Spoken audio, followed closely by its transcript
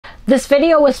This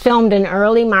video was filmed in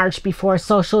early March before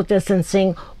social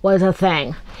distancing was a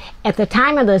thing. At the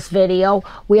time of this video,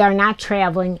 we are not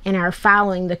traveling and are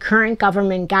following the current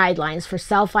government guidelines for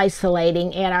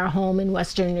self-isolating at our home in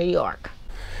Western New York.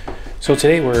 So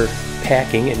today we're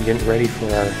packing and getting ready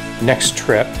for our next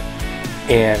trip,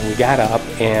 and we got up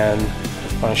and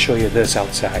I want to show you this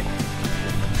outside.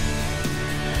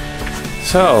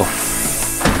 So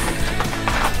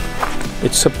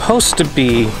it's supposed to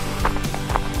be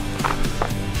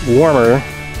warmer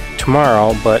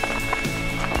tomorrow, but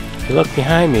if you look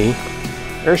behind me,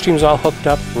 Airstream's all hooked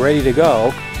up, ready to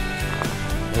go,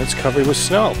 and it's covered with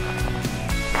snow.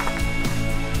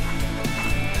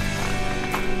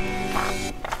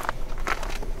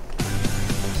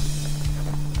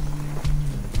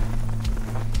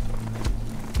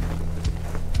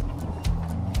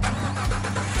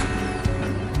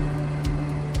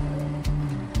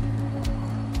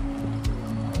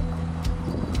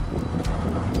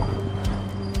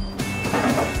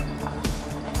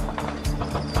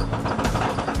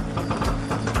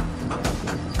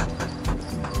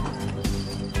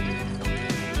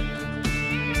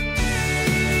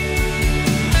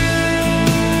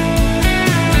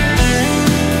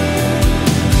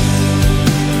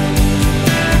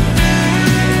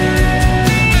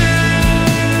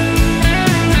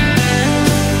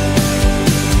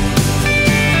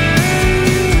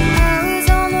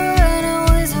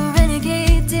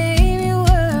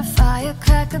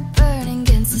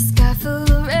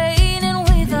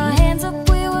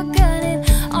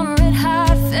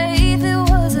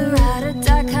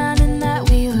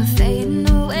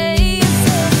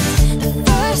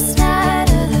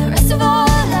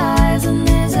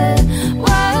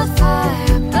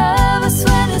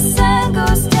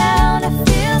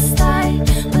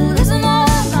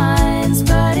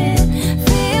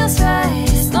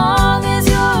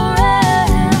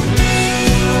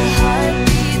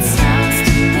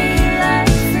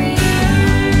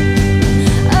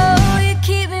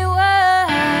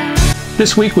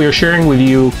 This week we are sharing with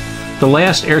you the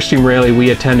last Airstream Rally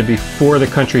we attended before the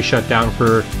country shut down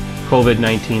for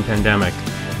COVID-19 pandemic.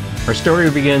 Our story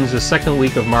begins the second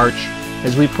week of March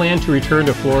as we plan to return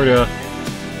to Florida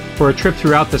for a trip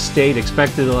throughout the state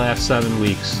expected to last 7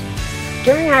 weeks.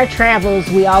 During our travels,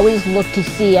 we always look to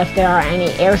see if there are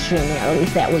any Airstream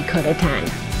rallies that we could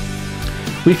attend.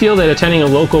 We feel that attending a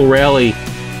local rally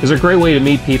is a great way to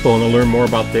meet people and to learn more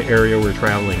about the area we're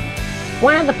traveling.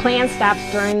 One of the planned stops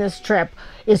during this trip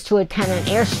is to attend an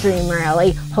Airstream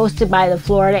Rally hosted by the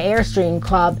Florida Airstream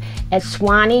Club at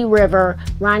Suwannee River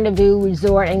Rendezvous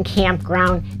Resort and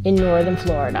Campground in northern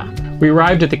Florida. We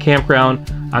arrived at the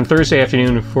campground on Thursday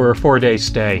afternoon for a 4-day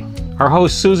stay. Our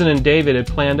hosts Susan and David had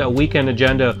planned a weekend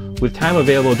agenda with time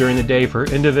available during the day for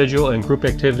individual and group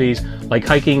activities like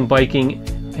hiking, biking,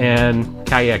 and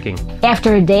kayaking.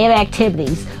 After a day of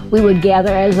activities, we would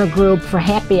gather as a group for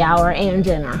happy hour and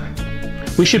dinner.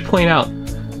 We should point out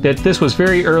that this was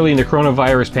very early in the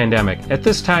coronavirus pandemic. At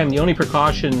this time, the only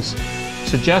precautions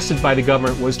suggested by the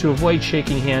government was to avoid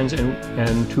shaking hands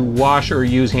and to wash or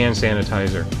use hand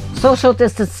sanitizer. Social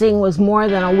distancing was more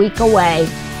than a week away,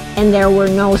 and there were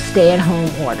no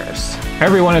stay-at-home orders.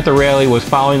 Everyone at the rally was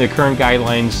following the current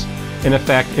guidelines in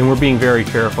effect, and we're being very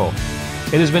careful.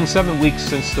 It has been 7 weeks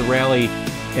since the rally,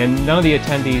 and none of the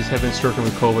attendees have been stricken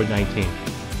with COVID-19.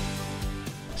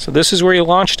 So this is where you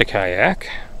launch the kayak.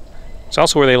 It's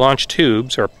also where they launch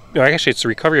tubes, or actually it's the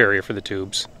recovery area for the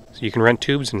tubes. So you can rent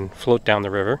tubes and float down the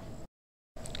river.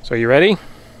 So you ready?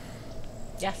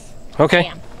 Yes.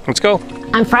 Okay, let's go.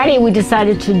 On Friday we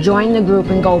decided to join the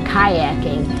group and go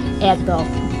kayaking at the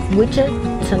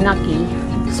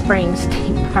Suwannee Springs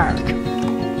State Park.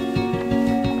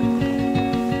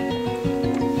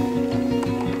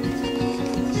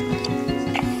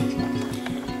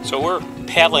 So we're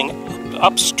paddling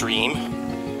upstream.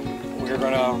 We're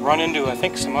going to run into, I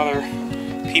think, some other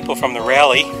people from the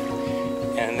rally,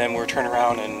 and then we'll turn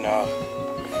around and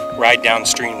ride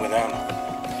downstream with them.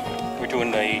 We're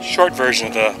doing the short version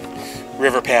of the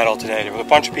river paddle today. There were a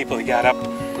bunch of people that got up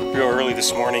real early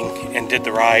this morning and did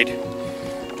the ride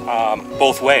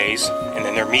both ways, and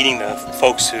then they're meeting the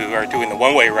folks who are doing the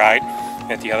one-way ride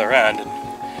at the other end,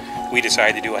 and we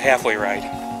decided to do a halfway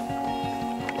ride.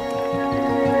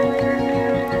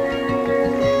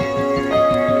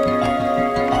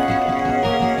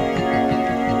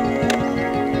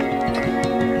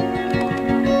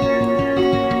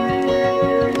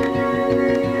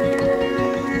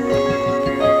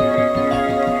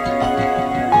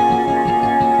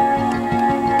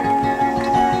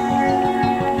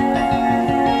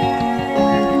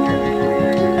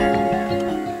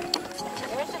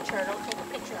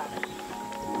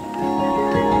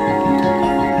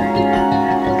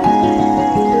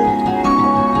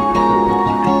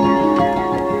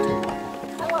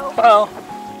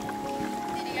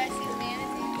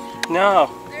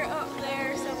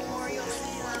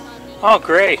 Oh,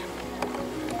 great.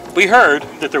 We heard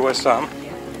that there was some.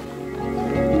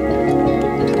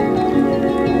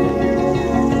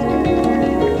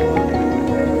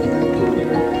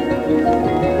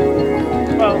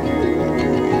 Well,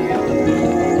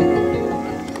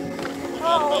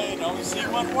 I only see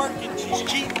one working. She's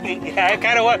cheating. yeah, I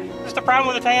kind of what. That's the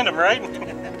problem with a tandem, right?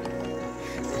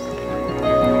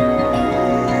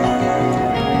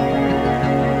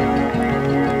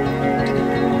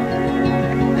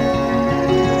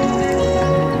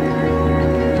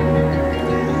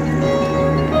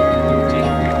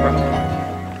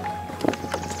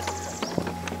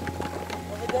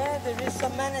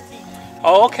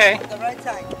 Oh, okay. On the right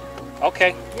side.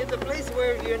 Okay. Near the place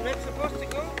where you're not supposed to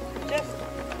go, just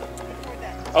before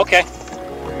that. Okay.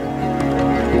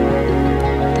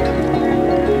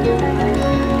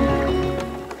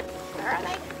 Where are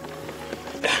they?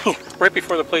 Right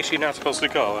before the place you're not supposed to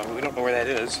go. I mean, we don't know where that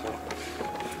is. So.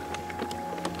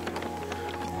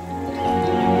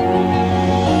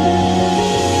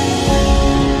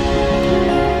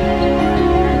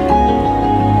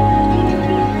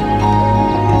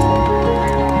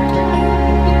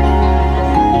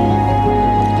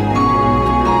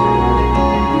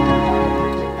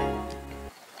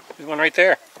 Right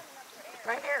there.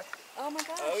 Right here. Oh my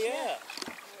gosh. Oh yeah.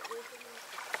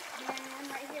 Man, I'm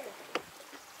right here.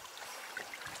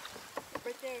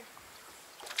 Right there.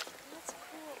 That's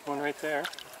cool. One right there.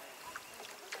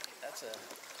 That's a.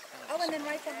 Oh, and then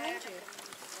right behind you.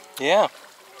 Yeah.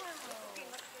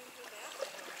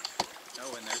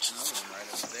 Oh, and there's another one right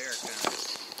over there, kind of.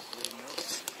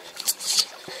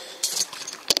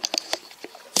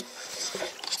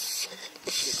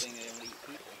 Good thing they don't eat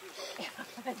people.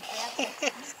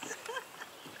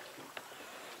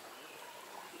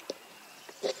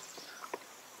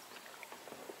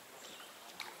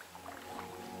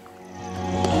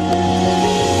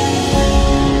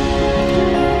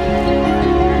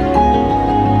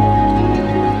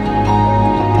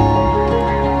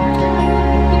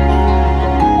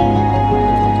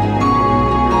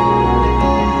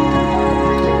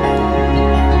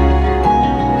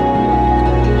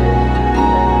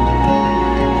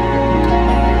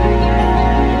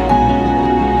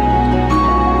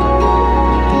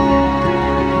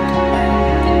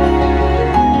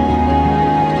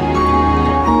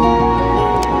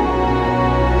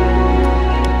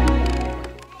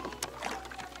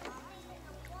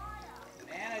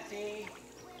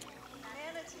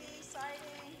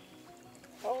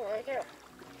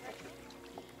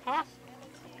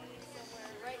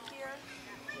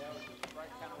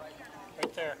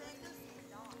 Right there.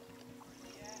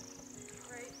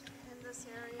 Right in this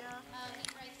area.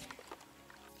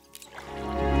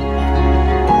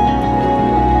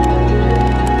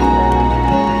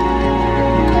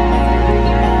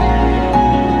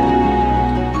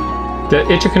 The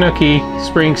Ichikanuki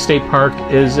Springs State Park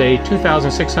is a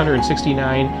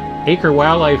 2,669 acre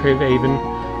wildlife haven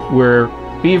where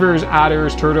beavers,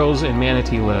 otters, turtles, and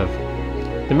manatee live.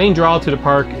 The main draw to the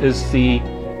park is the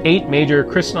 8 major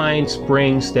crystalline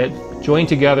springs that join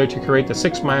together to create the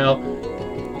 6-mile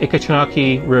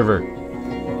Ichikanuki River.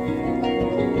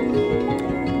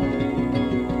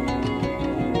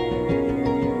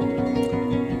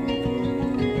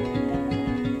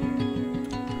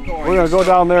 We're going to go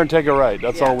down there and take a right.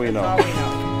 That's all we know.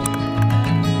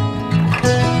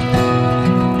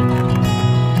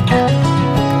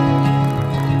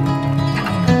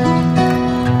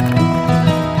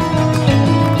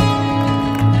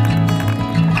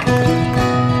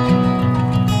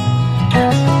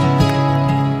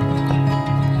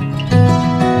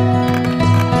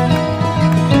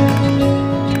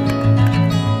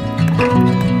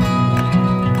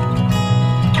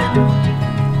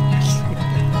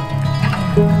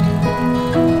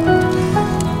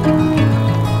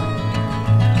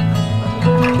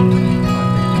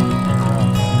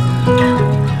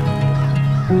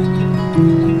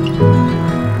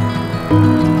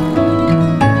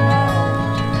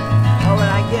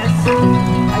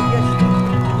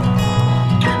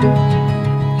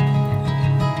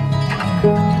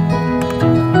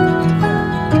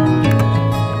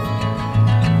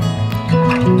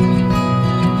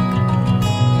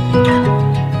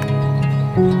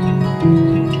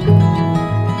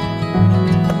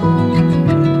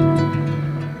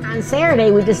 On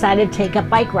Saturday, we decided to take a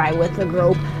bike ride with the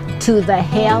group to the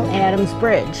Hale Adams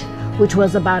Bridge, which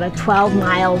was about a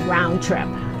 12-mile round trip.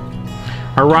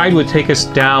 Our ride would take us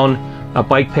down a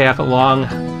bike path along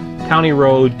County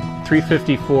Road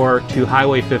 354 to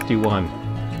Highway 51.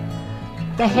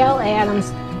 The Hale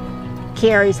Adams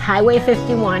carries Highway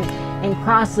 51 and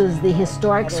crosses the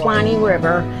historic Suwannee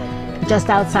River just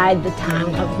outside the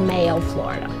town of Mayo,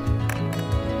 Florida.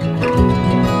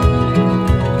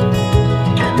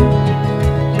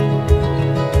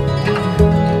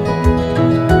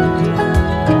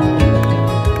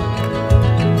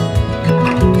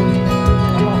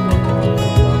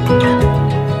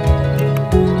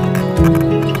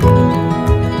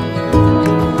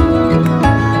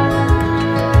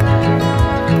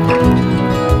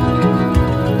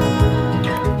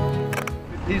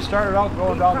 He started out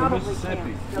going down the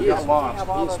Mississippi. He got lost.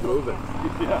 He's moving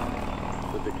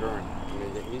Yeah. with the current. I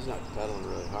mean, he's not pedaling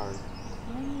really hard.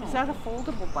 Is that a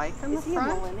foldable bike on the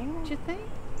front? Do you think?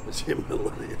 Is he a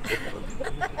millennial?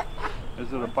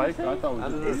 Is it a bike? I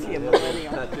thought it was Is he a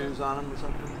millennial? Tattoos on him or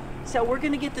something? So we're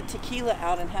going to get the tequila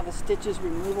out and have a Stitches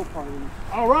removal party.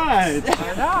 All right.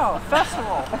 I know, a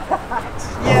festival.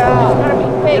 Yeah, it's going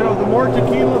to be big. You know, the more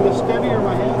tequila, the steadier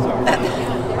my hands are.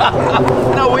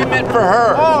 No, we meant for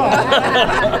her.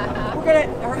 We're going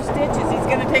to, her stitches, he's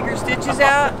going to take her stitches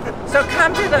out. So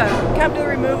come to the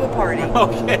removal party.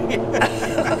 Okay.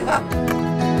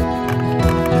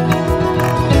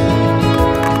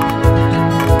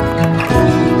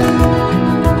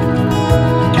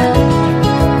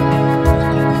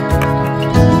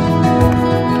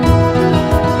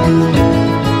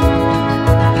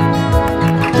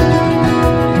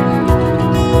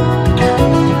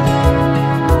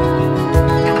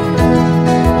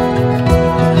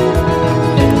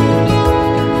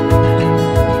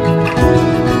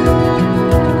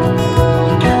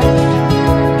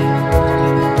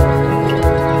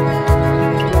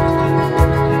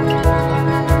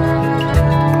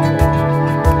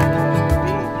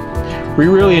 We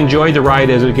really enjoyed the ride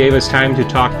as it gave us time to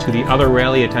talk to the other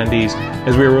rally attendees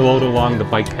as we were loaded along the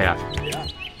bike path.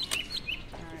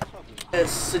 A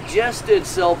suggested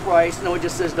sell price, no, it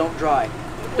just says don't dry.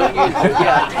 Don't use it.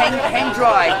 Yeah, hang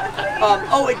dry.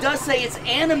 Oh, it does say it's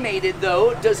animated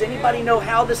though. Does anybody know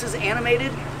how this is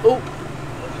animated? Oh,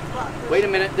 wait a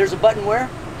minute. There's a button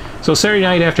where? So Saturday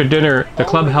night after dinner, the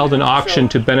club held an auction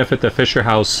to benefit the Fisher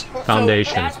House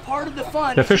Foundation. So that's part of the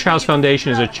fun. The Fisher House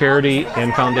Foundation is a charity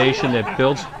and foundation that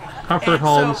builds comfort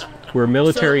homes where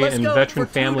military and veteran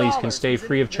families can stay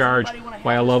free of charge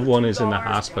while a loved one is in the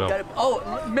hospital.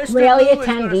 Rally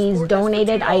attendees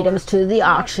donated items to the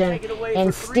auction,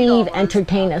 and Steve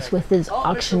entertained us with his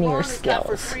auctioneer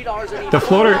skills. The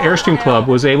Florida Airstream Club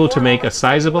was able to make a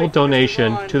sizable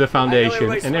donation to the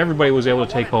foundation, and everybody was able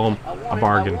to take home a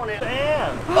bargain.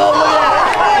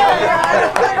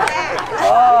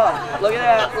 Oh, look at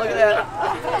that, look at that.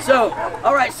 So,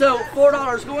 all right, so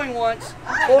 $4 going once,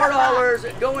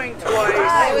 $4 going twice.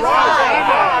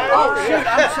 Oh, shoot,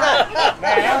 I'm sorry.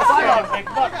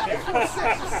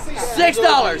 $6,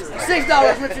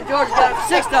 Mr. George got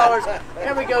it, $6.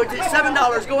 There we go,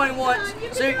 $7 going once.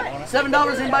 So,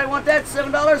 $7, anybody want that?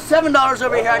 $7? $7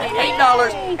 over here, I need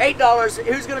 $8. $8,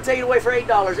 who's going to take it away for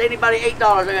 $8? Anybody $8?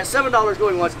 I got $7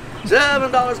 going once.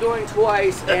 $7 going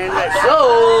twice, and that's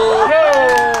sold.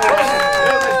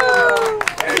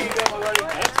 There you go, my buddy.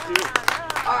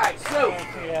 All right, so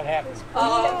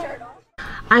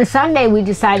on Sunday, we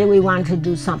decided we wanted to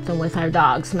do something with our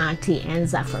dogs, Monty and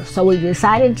Zephyr. So we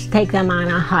decided to take them on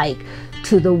a hike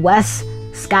to the West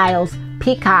Skiles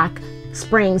Peacock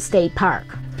Springs State Park.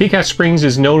 Peacock Springs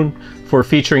is known for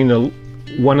featuring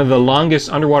one of the longest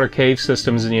underwater cave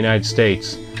systems in the United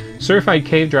States. Certified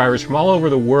cave drivers from all over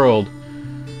the world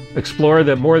explore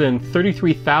the more than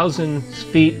 33,000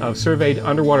 feet of surveyed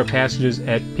underwater passages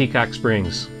at Peacock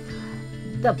Springs.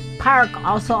 The park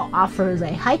also offers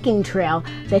a hiking trail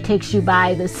that takes you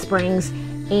by the springs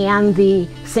and the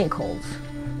sinkholes.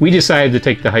 We decided to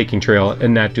take the hiking trail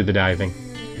and not do the diving. I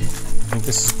think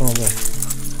this is one of the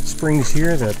springs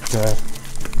here that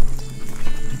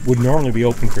would normally be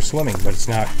open for swimming, but it's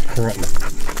not currently.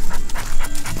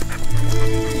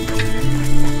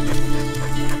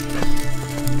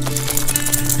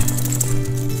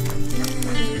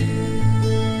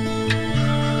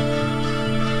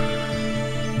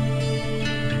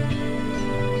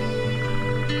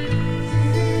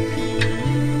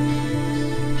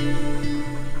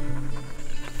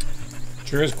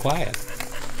 Sure is quiet.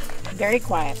 Very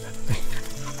quiet.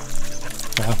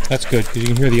 Well, that's good because you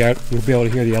can hear you'll be able to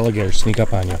hear the alligator sneak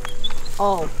up on you.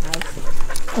 Oh, I see.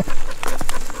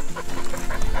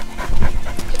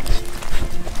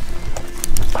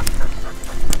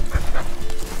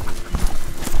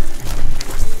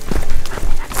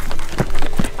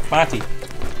 Monty,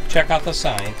 check out the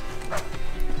sign.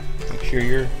 Make sure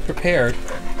you're prepared.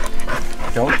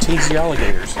 Don't tease the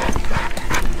alligators.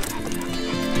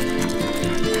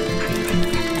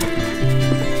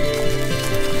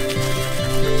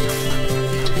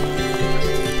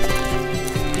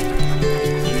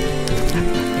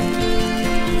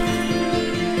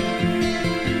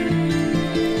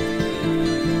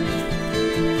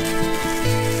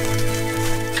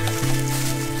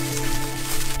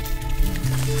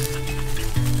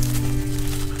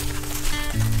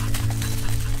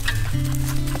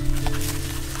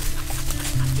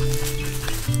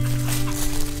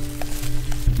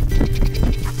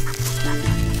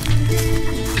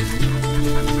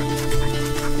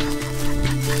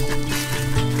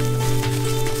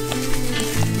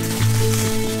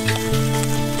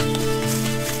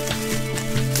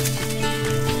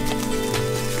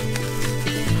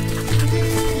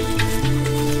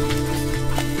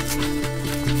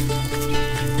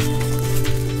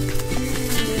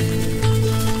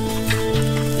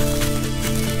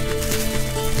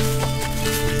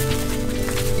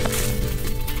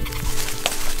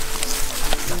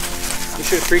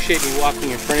 appreciate me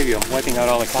walking in front of you. I'm wiping out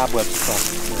all the cobwebs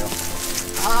across the trail.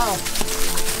 Oh.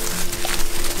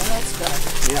 Well, that's good.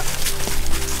 Yeah.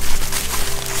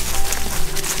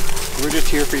 We're just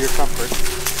here for your comfort.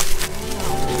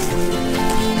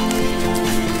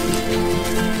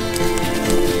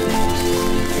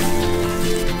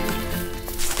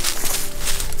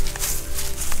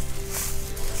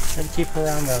 And keep her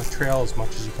on the trail as much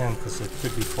as you can because it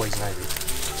could be poison ivy.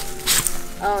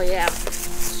 Oh, yeah.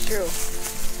 It's true.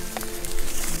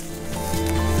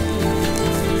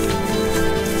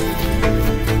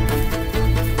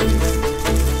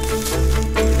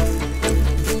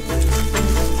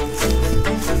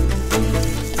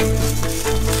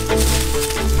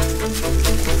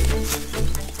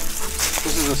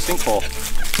 This is a sinkhole.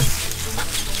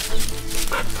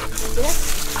 Yeah?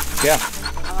 Yeah.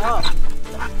 Oh.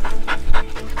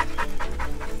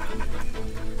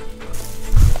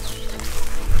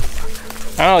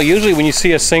 I don't know, usually when you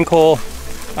see a sinkhole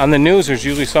on the news, there's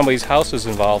usually somebody's house is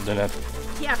involved in it.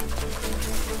 Yeah.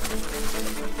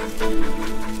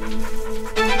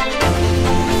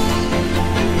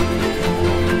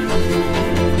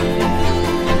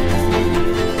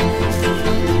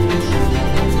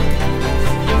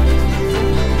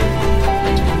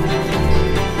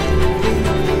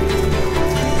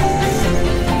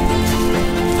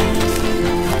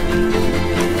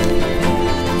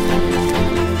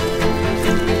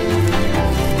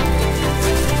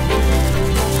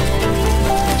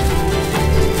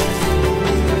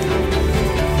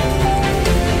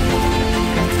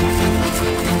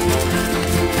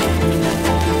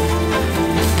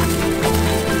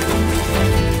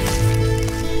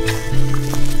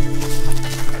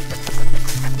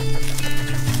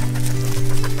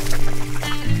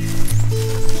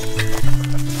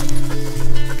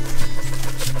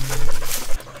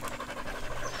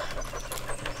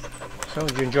 So,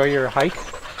 did you enjoy your hike?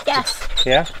 Yes.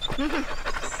 Yeah?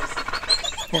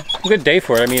 Yeah, good day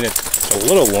for it. I mean, it's a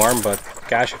little warm, but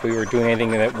gosh, if we were doing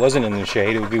anything that wasn't in the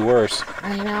shade, it would be worse.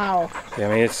 I know. Yeah,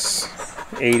 I mean, it's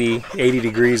 80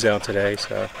 degrees out today,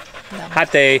 so Yeah.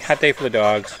 hot day for the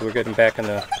dogs. We're getting back in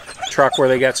the truck where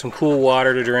they got some cool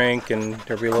water to drink, and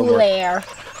there'll be a little Cool more air.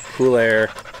 cool air.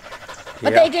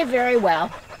 But Yeah. they did very well.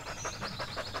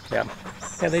 Yeah,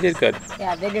 they did good.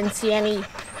 Yeah, they didn't see any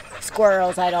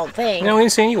squirrels, I don't think. No, we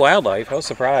didn't see any wildlife. I was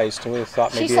surprised. We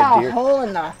thought She maybe saw a a deer. hole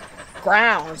in the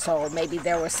ground, so maybe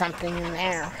there was something in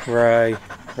there. Right.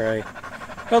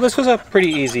 Well, this was a pretty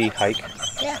easy hike.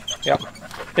 Yeah. Yep.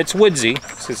 It's woodsy,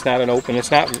 so it's not an open. It's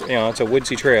not, it's a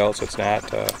woodsy trail, so it's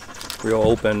not a real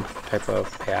open type of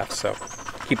path. So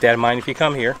keep that in mind if you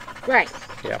come here. Right.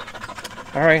 Yeah.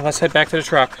 All right, let's head back to the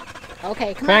truck.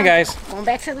 Okay, come Come on, guys. Going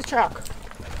back to the truck.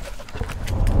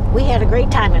 We had a great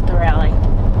time at the rally.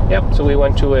 Yep. So we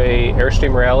went to a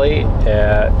Airstream Rally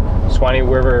at Suwannee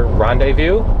River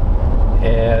Rendezvous,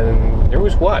 and there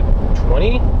was what,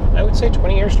 20? I would say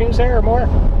 20 Airstreams there or more.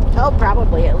 Oh,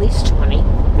 probably at least 20.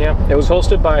 Yeah. It was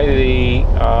hosted by the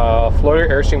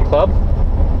Florida Airstream Club.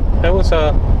 It was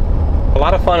a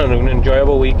lot of fun and an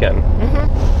enjoyable weekend.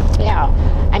 Yeah.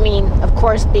 I mean, of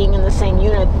course, being in the same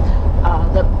unit,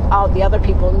 all the other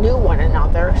people knew one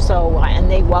another, so and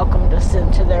they welcomed us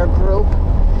into their group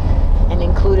and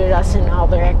included us in all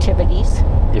their activities.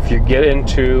 If you get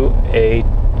into a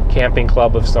camping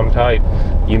club of some type,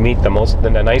 you meet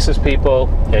the nicest people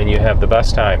and you have the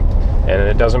best time. And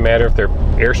it doesn't matter if they're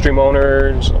Airstream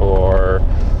owners or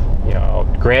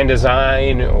Grand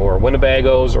Design or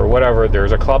Winnebagos or whatever.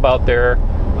 There's a club out there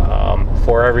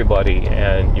for everybody,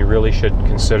 and you really should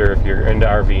consider, if you're into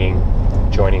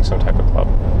RVing, joining some type of club.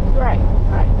 Right.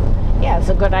 Yeah, it's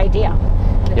a good idea.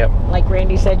 Yep. Like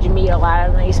Randy said, you meet a lot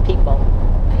of nice people.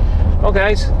 Well,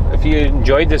 guys, if you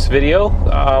enjoyed this video,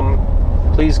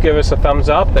 please give us a thumbs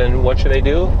up, and what should they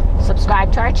do?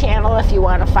 Subscribe to our channel if you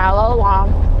want to follow along.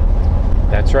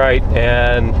 That's right,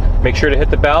 and make sure to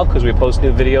hit the bell because we post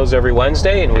new videos every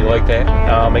Wednesday, and we like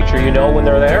to make sure you know when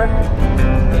they're there.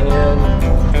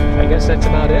 And I guess that's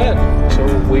about it. So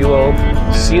we will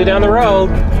see you down the road.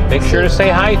 Make sure to say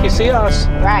hi if you see us.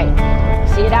 Right.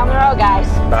 See you down the road, guys.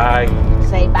 Bye.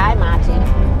 Say bye, Monty.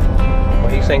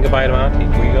 Why are you saying goodbye to Monty?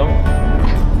 Where you going?